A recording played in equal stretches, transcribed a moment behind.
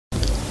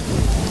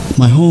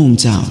my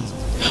hometown.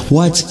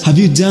 What have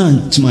you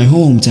done to my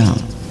hometown?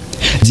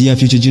 Dear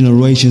future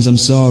generations, I'm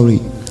sorry.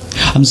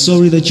 I'm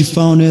sorry that you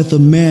found Earth a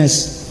mess.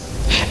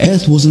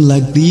 Earth wasn't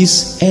like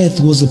this. Earth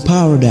was a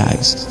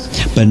paradise.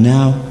 But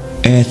now,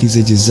 Earth is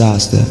a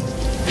disaster.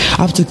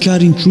 After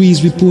cutting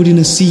trees, we put in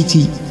a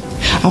city.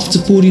 After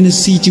putting a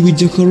city, we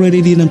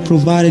decorated it and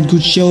provided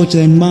good shelter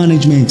and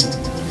management.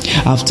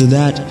 After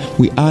that,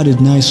 we added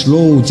nice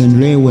roads and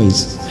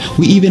railways.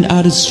 We even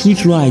added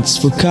street lights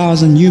for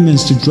cars and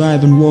humans to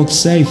drive and walk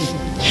safe.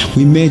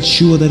 We made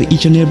sure that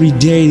each and every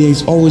day there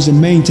is always a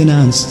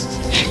maintenance,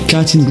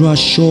 cutting grass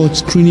short,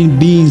 screening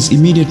beans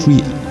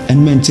immediately,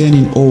 and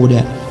maintaining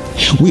order.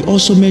 We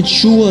also made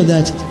sure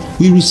that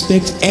we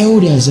respect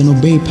elders and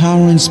obey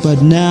parents,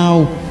 but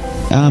now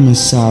I'm a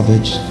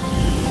savage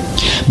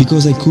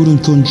because I couldn't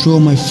control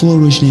my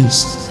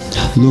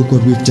foolishness. Look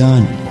what we've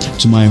done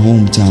to my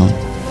hometown,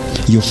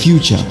 your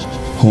future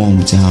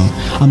hometown.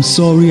 I'm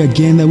sorry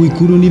again that we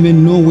couldn't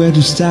even know where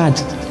to start.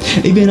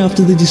 Even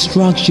after the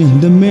destruction,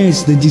 the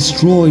mess, they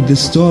destroyed the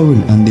story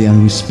and the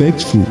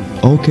unrespectful.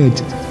 Okay,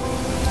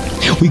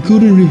 we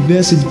couldn't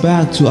reverse it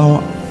back to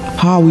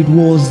how it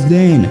was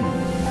then.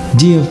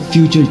 Dear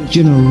future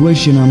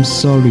generation, I'm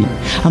sorry.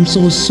 I'm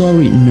so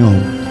sorry. No.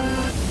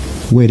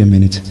 Wait a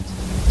minute.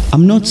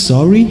 I'm not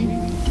sorry.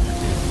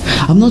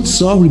 I'm not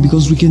sorry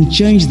because we can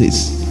change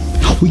this.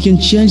 We can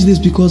change this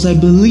because I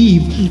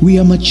believe we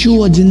are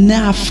matured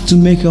enough to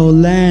make our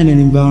land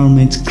and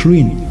environment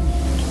clean.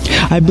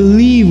 I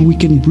believe we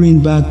can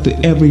bring back the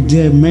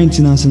everyday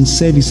maintenance and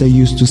service I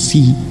used to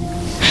see.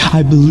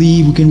 I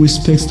believe we can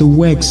respect the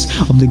works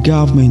of the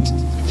government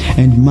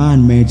and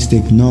man-made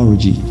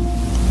technology.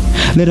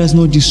 Let us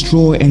not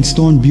destroy and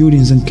stone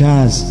buildings and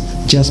cars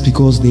just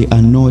because they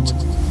are not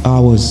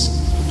ours.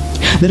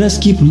 Let us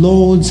keep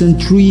lawns and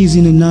trees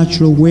in a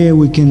natural way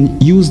we can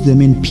use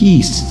them in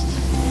peace.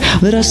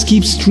 Let us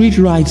keep street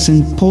lights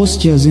and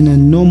postures in a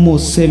normal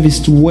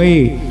serviced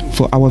way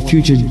for our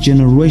future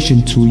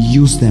generation to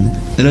use them.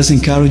 Let us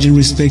encourage and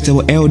respect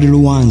our elderly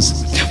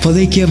ones, for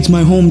they kept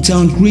my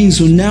hometown green,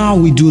 so now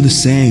we do the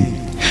same.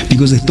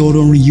 Because I thought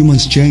only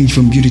humans change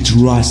from beauty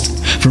to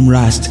rust, from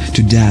rust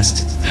to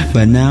dust.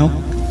 But now,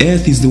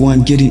 Earth is the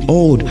one getting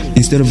old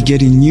instead of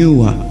getting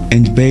newer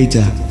and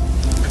better.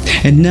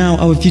 And now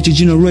our future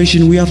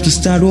generation, we have to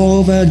start all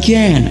over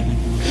again.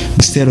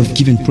 Instead of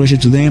giving pressure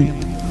to them,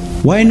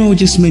 why not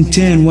just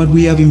maintain what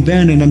we have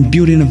invented and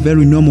build in a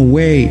very normal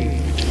way?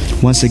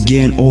 Once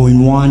again, all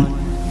in one,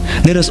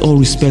 let us all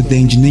respect the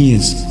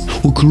engineers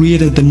who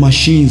created the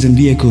machines and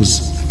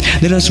vehicles.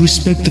 Let us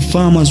respect the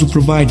farmers who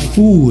provide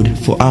food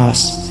for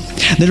us.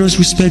 Let us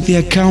respect the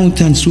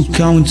accountants who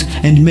count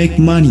and make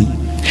money.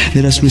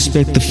 Let us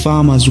respect the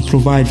farmers who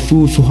provide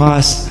food for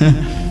us.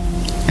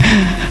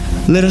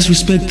 Let us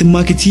respect the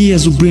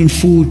marketeers who bring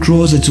food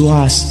closer to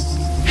us.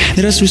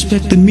 Let us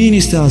respect the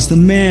ministers, the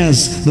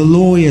mayors, the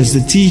lawyers,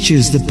 the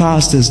teachers, the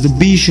pastors, the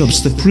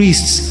bishops, the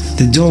priests,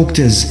 the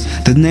doctors,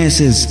 the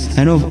nurses,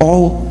 and of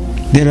all,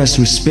 let us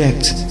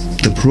respect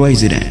the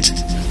president.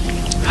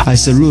 I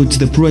salute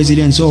the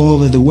presidents all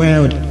over the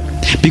world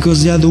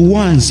because they are the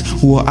ones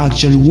who are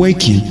actually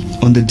working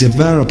on the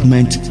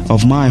development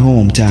of my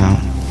hometown.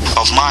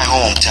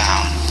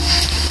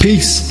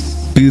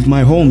 Peace be with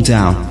my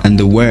hometown and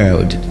the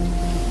world.